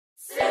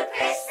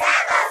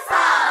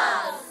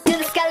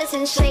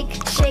skeleton shake,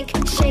 shake,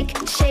 shake,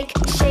 shake,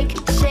 shake,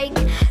 shake.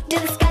 Do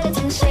the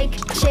skeleton shake,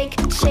 shake,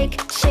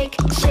 shake, shake,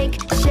 shake,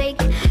 shake.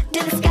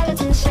 Do the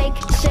skeleton shake,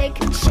 shake,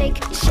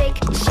 shake, shake,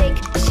 shake,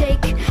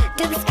 shake.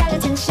 Do the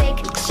skeleton shake,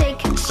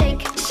 shake,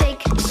 shake,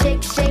 shake,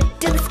 shake, shake.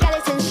 Do the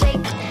skeleton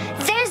shake.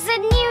 There's a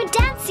new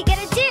dance you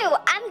gotta do.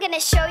 I'm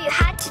gonna show you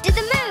how to do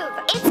the move.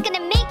 It's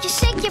gonna make you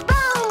shake your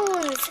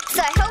bones.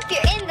 So I hope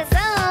you're in the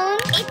zone.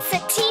 It's a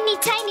teeny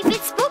tiny bit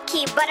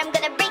spooky, but I'm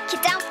gonna break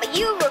it down for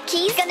you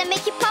rookies. Gonna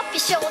make you pop your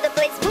shoulder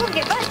blades, move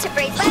your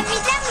vertebrae. Let me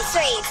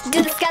demonstrate.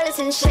 Do the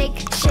skeleton shake,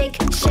 shake,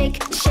 shake,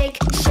 shake,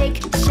 shake,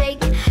 shake.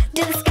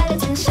 Do the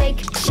skeleton shake,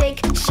 shake,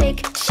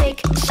 shake,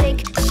 shake,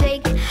 shake,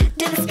 shake.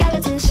 Do the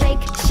skeleton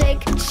shake,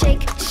 shake,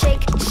 shake,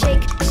 shake,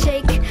 shake,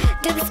 shake.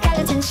 Do the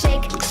skeleton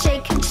shake,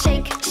 shake,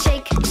 shake,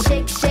 shake,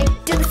 shake, shake.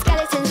 Do the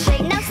skeleton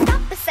shake. Now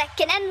stop a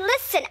second and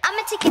listen.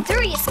 I'ma take you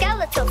through your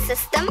skeletal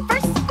system.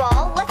 First of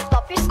all, let's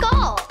pop your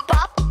skull.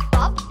 Pop,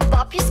 pop,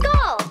 pop your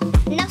skull.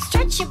 Now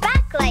stretch your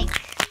back like.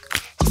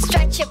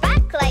 Stretch your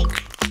back like.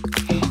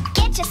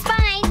 Get your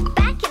spine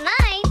back in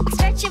line.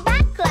 Stretch your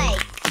back like.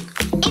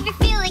 If you're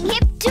feeling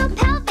hip, do a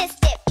pelvis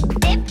dip.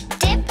 Dip,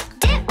 dip,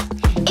 dip.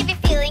 If you're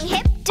feeling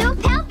hip, do a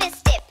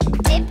pelvis dip.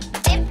 Dip,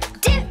 dip,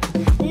 dip.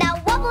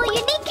 Now wobble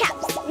your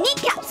kneecaps.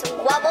 Kneecaps,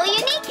 wobble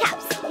your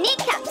kneecaps.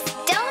 Kneecaps,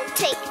 don't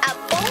take a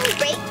bone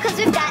break, cause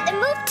we've got a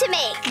move to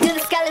make. Do the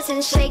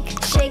skeleton shake,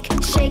 shake,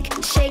 shake,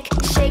 shake,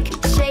 shake,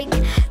 shake.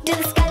 Do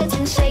the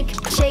skeleton shake,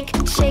 shake,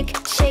 shake,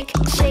 shake,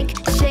 shake,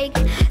 shake.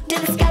 Do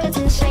the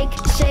skeleton shake,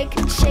 shake,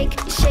 shake,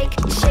 shake,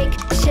 shake,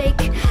 shake.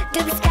 Do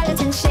the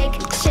skeleton shake,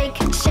 shake,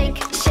 shake,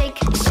 shake,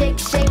 shake,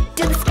 shake.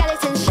 Do the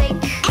skeleton shake.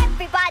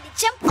 Everybody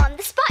jump on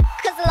the spot,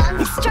 cause the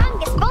longest,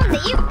 strongest bone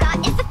that you've got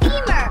is the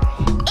femur.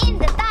 In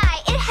the thigh,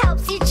 it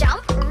helps you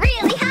jump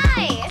really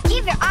high.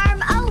 Give your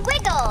arm a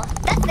wiggle,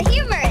 that's the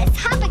humorous.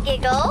 Have a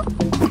giggle.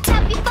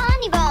 Tap your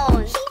funny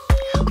bones.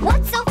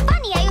 What's so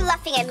funny? Are you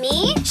laughing at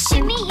me?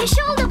 Shimmy your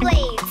shoulder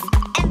blades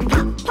and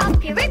pop,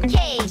 pop your rib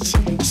cage.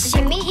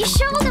 Shimmy your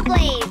shoulder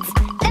blades,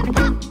 then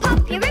pop,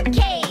 pop your rib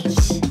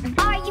cage.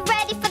 Are you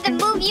ready for the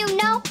move you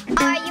know?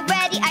 Are you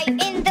ready? Are you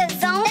in the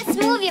zone? Let's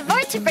move your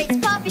vertebrae,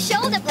 pop your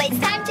shoulder blades.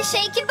 Time to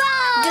shake your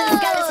bones. Do the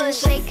skeleton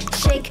shake,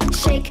 shake,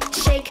 shake,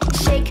 shake,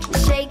 shake,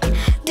 shake.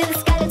 Do the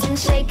skeleton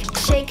shake,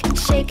 shake,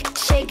 shake,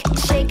 shake,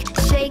 shake,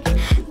 shake.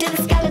 Do the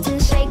skeleton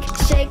shake,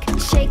 shake,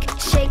 shake,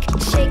 shake,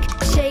 shake,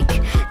 shake.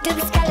 Do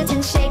the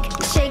skeleton shake,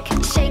 shake,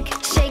 shake,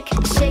 shake,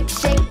 shake,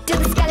 shake. Do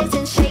the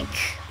skeleton shake.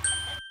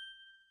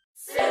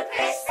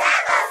 Super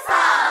Sema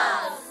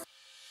song!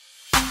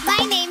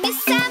 My name is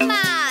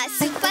Sema,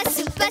 Super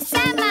Super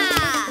Sema.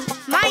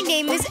 My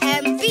name is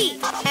MB.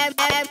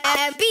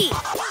 MB.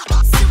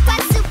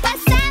 Super Super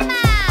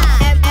Sema.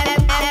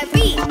 MB.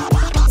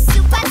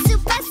 Super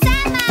Super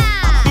Sema.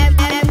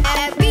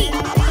 MB.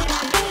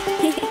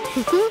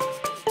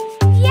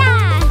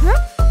 Yeah.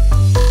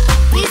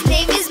 His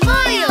name is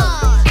Moyo.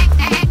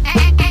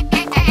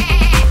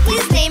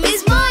 His name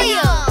is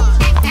Moyo.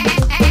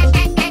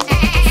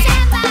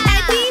 Sema.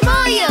 MB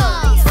Moyo.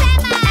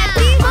 Sema. MB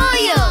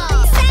Moyo.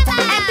 Sema.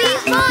 MB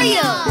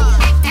Moyo.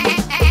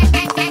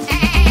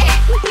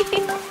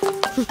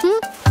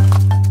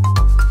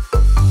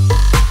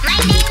 My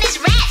name is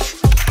Ref.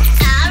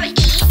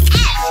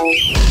 R-E-F.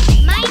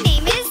 My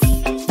name is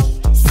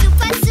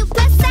Super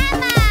Super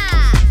Sema.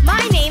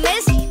 My name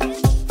is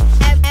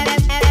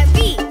MB.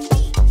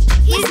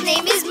 His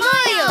name is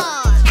Moyo.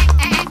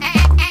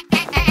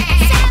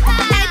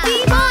 MB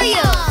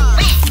Moyo.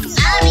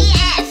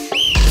 R-E-F.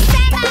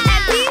 Sema.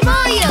 MB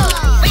Moyo.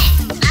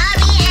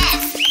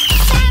 R-E-F.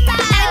 Sema.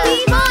 MB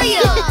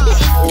Moyo.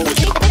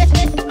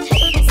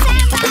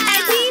 Sema.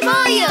 MB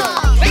Moyo.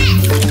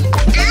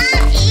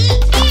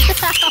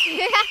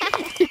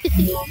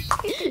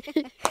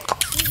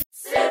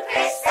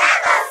 Super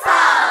Sema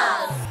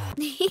song!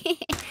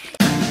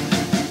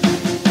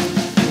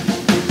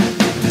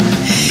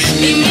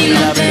 Mimi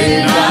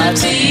napenda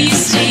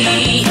twisti,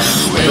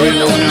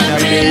 wewe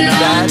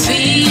unapenda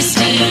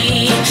twisti,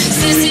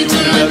 sisi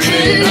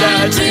tunapenda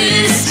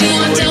twisti,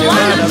 wote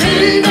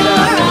wanapenda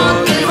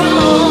rock and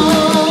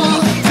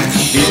roll.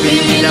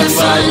 Mimi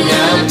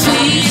nafanya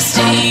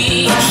twisti,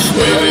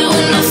 wewe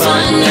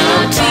unafanya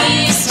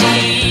twisti,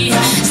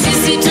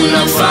 sisi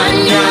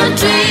tunafanya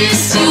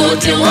twisti,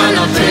 wote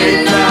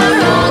wanapenda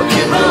rock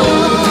and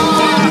roll.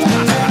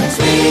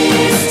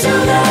 Twist to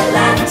the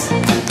left,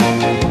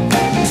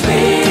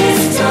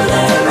 twist to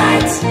the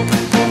right.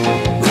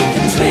 We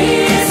can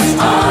twist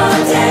all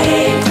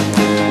day,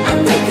 and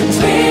we can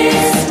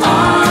twist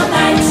all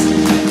night.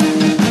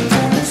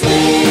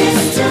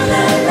 Twist to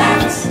the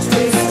left,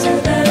 twist to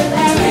the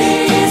left,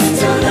 twist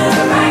to the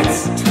right,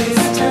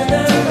 twist to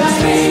the right.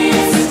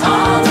 Twist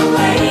all the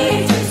way,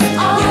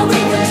 yeah, we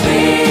can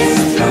twist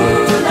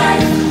through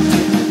life.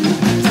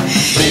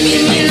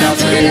 Mimi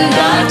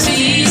napenda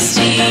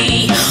twisti,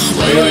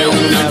 wewe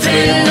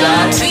unapenda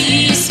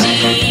twisti,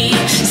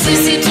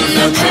 sisi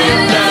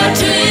tunapenda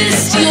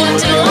twisti,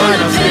 wote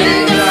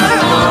wanapenda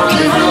rock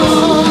and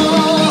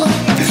roll.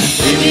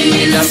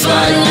 Mimi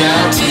nafanya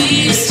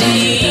twisti,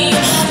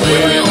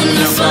 wewe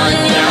unafanya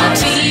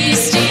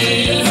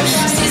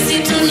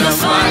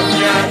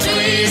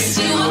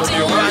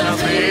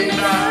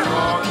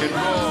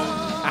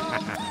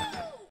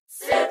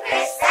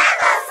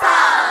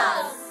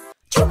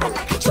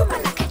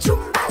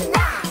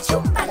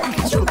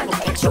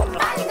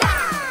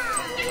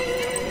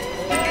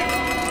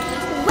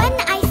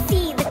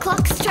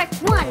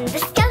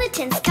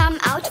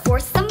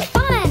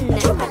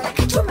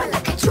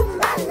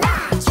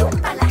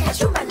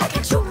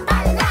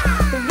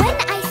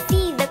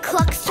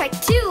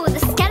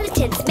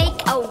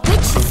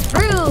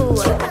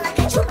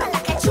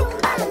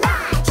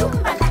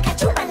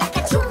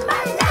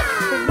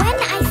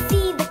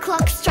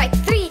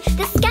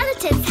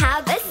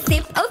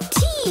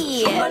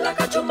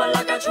Chumbalaka,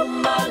 chumbalaka,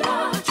 chumbala.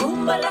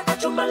 Chumbalaka,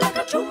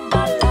 chumbalaka,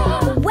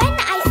 chumbala. When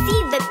I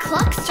see the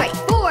clock strike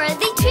 4,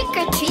 they trick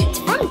or treat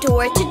from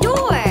door to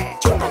door.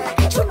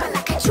 Chumbalaka,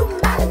 chumbalaka,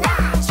 chumbala.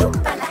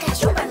 Chumbalaka,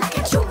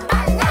 chumbalaka,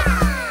 chumbala.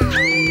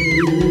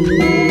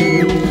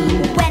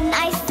 When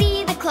I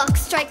see the clock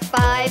strike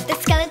 5, the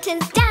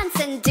skeletons dance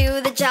and do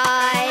the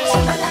jive.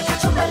 Chumbalaka,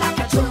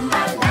 chumbalaka,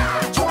 chumbala.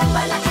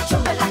 Chumbalaka,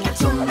 chumbalaka,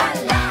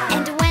 chumbala.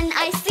 And when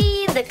I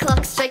see the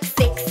clock strike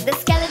 6, the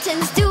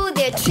skeletons do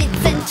their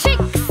treats and tricks.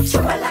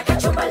 Chumbalaka,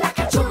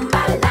 chumbalaka,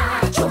 chumbala.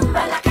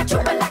 Chumbalaka,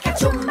 chumbalaka,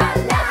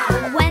 chumbala.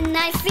 When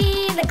I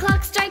see the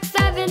clock strike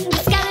 7, the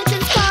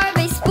skeletons carve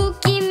a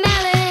spooky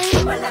melon.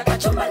 Chumbalaka,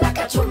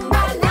 chumbalaka,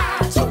 chumbala.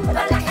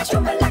 Chumbalaka,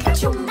 chumbalaka,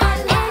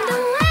 chumbala.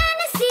 And when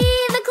I see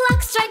the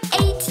clock strike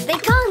 8, they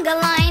conga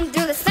line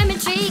through the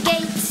cemetery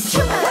gate.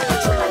 Chumbalaka,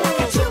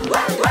 chumbalaka,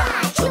 chumbala.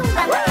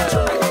 Chumbalaka,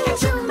 chumbalaka,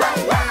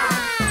 chumbala.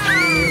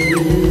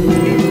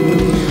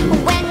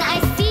 When I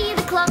see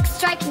the clock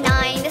strike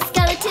 9, the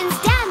skeletons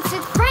dance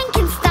with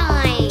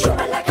Frankenstein.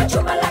 Chumbalaka,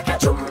 chumbalaka,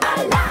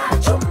 chumbala.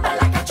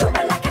 Chumbalaka,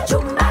 chumbalaka,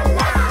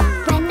 chumbala.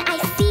 When I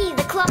see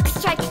the clock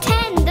strike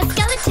 10, the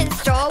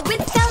skeletons draw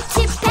with felt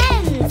tip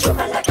pens.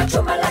 Chumbalaka,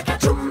 chumbalaka,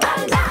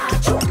 chumbala.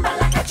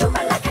 Chumbalaka,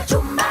 chumbalaka,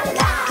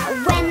 chumbala.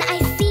 When I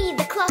see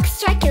the clock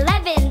strike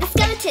 11, the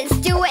skeletons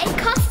do a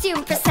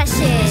costume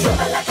procession.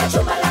 Chumbalaka,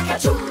 chumbalaka,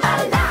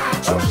 chumbala.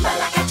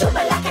 Chumbalaka,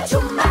 chumbalaka,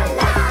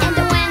 chumbala. And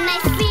when I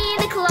see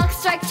the clock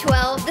strike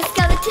 12, the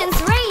skeletons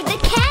raid the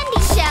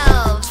candy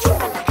shelves.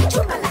 Chumbalaka,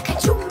 chumbalaka,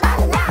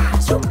 chumbala.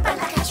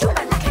 Chumbalaka,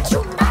 chumbalaka,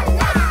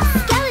 chumbala.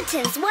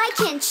 Skeletons, why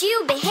can't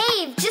you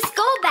behave? Just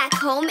go back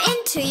home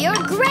into your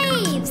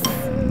graves.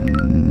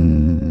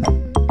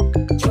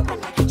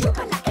 Chumbalaka,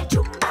 chumbalaka,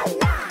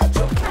 chumbala.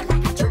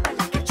 Chumbalaka,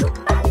 chumbalaka,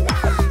 chumbala.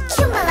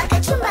 Chumbalaka,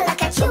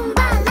 chumbalaka,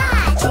 chumbala.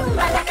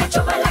 Chumbalaka,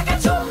 chumbalaka,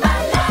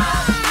 chumbala.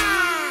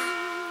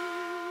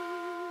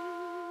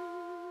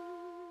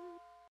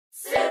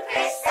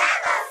 Super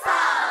Sema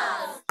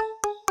song.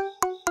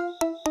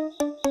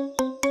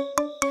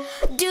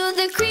 Do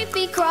the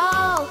creepy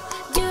crawl.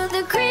 Do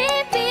the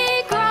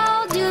creepy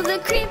crawl. Do the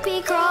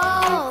creepy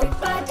crawl.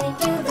 Everybody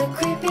do the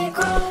creepy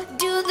crawl.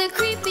 Do the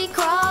creepy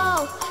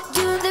crawl.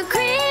 Do the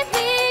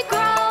creepy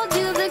crawl.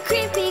 Do the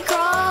creepy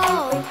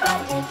crawl.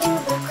 Everybody do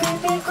the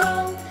creepy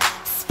crawl.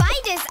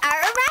 Spiders are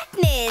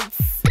arachnids.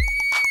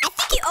 I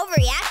think you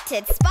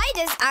overreacted.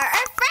 Spiders are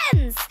our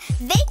friends.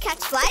 They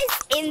catch flies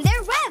in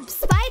their webs.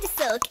 Spider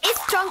silk is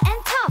strong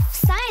and tough.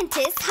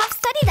 Scientists have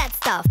studied that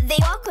stuff. They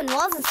walk on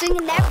walls and swing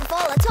and never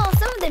fall at all.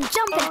 Some of them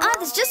jump and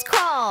others just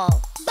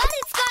crawl. But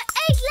it's got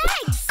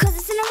 8 legs. Cause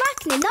it's an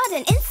arachnid, not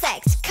an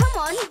insect. Come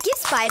on, give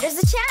spiders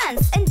a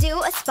chance and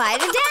do a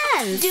spider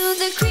dance. Do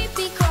the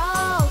creepy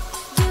crawl.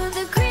 Do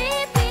the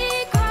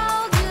creepy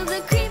crawl. Do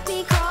the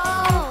creepy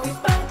crawl.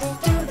 Everybody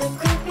do the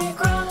creepy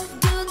crawl.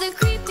 Do the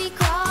creepy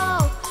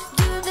crawl.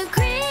 Do the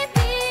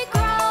creepy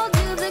crawl.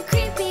 Do the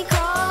creepy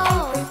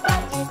crawl.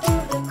 Everybody do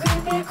the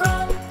creepy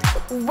crawl.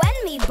 When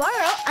we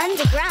burrow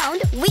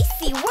underground, we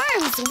see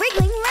worms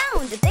wriggling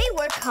round. They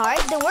work hard,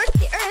 they work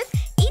the earth,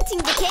 eating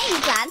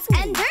decaying plants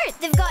and dirt.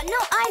 They've got no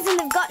eyes and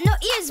they've got no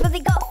ears, but they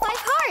got 5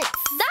 hearts.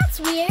 That's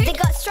weird. They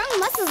got strong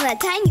muscles and a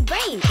tiny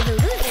brain. If they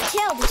lose their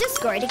tail, they just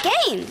scored a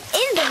game.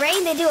 In the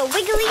rain, they do a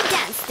wiggly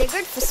dance. They're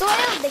good for soil,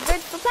 they're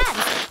good for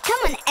plants.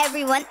 Come on,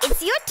 everyone,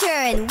 it's your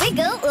turn.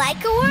 Wiggle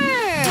like a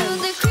worm. Do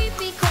the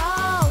creepy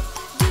crawl.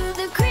 Do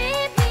the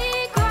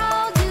creepy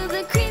crawl. Do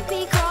the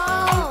creepy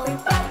crawl.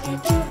 Everybody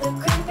do the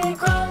creepy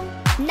crawl.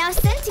 Now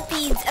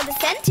centipedes are the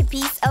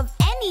centerpiece of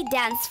any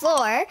dance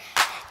floor.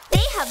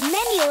 They have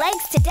many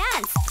legs to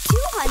dance,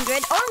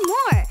 200 or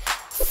more.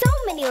 So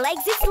many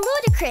legs, it's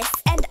ludicrous.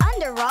 And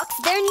under rocks,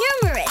 they're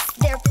numerous.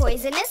 They're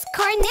poisonous,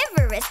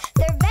 carnivorous.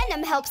 Their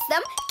venom helps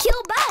them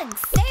kill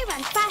bugs. They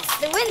run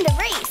fast, they win the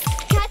race,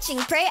 catching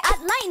prey at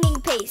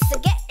lightning pace. So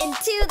get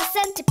into the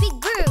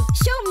centipede groove.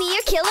 Show me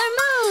your killer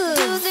moves.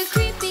 Do the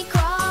creepy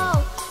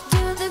crawl.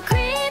 Do the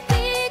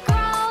creepy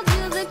crawl.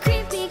 Do the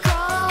creepy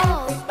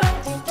crawl.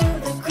 Everybody do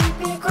the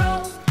creepy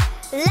crawl.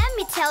 Let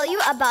me tell you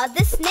about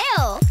the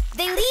snail.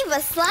 They leave a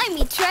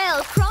slimy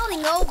trail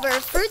crawling over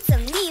fruits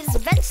and leaves,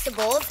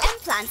 vegetables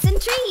and plants and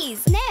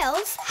trees.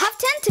 Snails have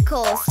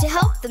tentacles to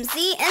help them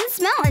see and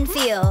smell and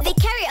feel. They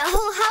carry a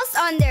whole house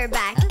on their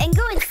back and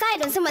go inside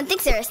when someone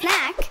thinks they're a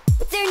snack.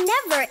 They're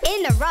never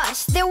in a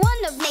rush. They're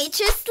one of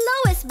nature's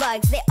slowest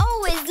bugs. They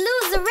always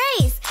lose a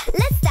race.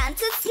 Let's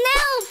dance at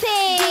snail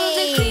pace. Do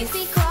the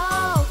creepy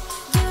crawl.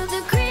 Do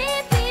the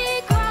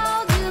creepy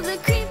crawl. Do the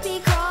creepy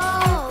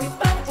crawl.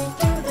 Everybody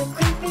do the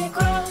creepy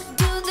crawl.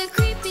 Do the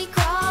creepy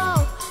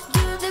crawl.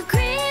 Do the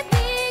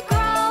creepy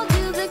crawl.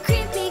 Do the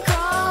creepy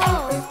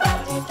crawl.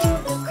 Everybody do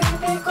the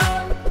creepy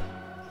crawl.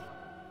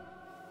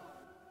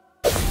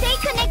 Stay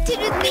connected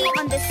with me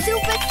on the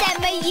Super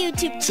Sema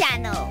YouTube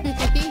channel.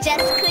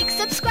 Just click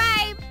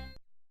subscribe.